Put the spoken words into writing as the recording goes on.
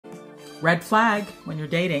Red flag when you're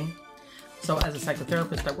dating. So as a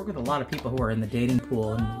psychotherapist, I work with a lot of people who are in the dating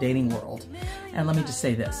pool and the dating world. And let me just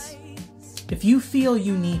say this. If you feel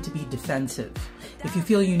you need to be defensive, if you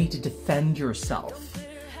feel you need to defend yourself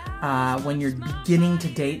when you're beginning to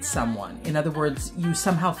date someone, in other words, you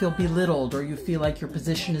somehow feel belittled, or you feel like your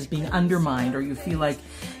position is being undermined, or you feel like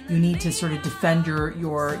you need to sort of defend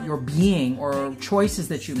your being or choices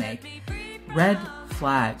that you make, red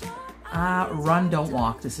flag. Run, don't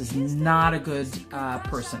walk. This is not a good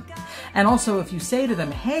person. And also, if you say to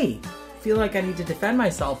them, hey, I feel like I need to defend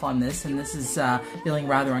myself on this, and this is feeling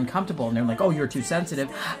rather uncomfortable, and they're like, oh, you're too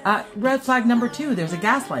sensitive. Red flag number 2, there's a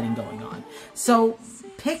gaslighting going on. So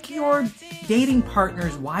pick your dating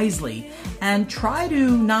partners wisely and try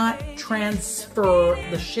to not transfer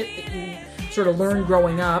the shit that you sort of learned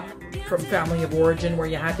growing up from family of origin, where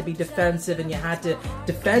you had to be defensive and you had to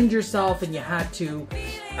defend yourself and you had to,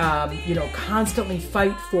 constantly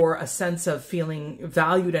fight for a sense of feeling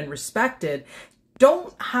valued and respected.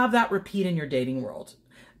 Don't have that repeat in your dating world.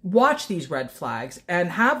 Watch these red flags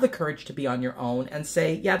and have the courage to be on your own and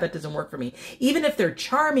say, yeah, that doesn't work for me. Even if they're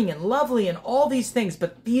charming and lovely and all these things,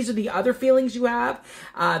 but these are the other feelings you have.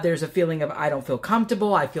 There's a feeling of, I don't feel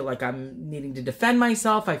comfortable. I feel like I'm needing to defend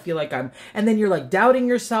myself. I feel like and then you're like doubting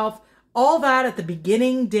yourself. All that at the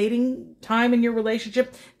beginning dating time in your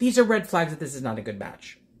relationship, these are red flags that this is not a good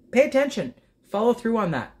match. Pay attention. Follow through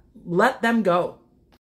on that. Let them go.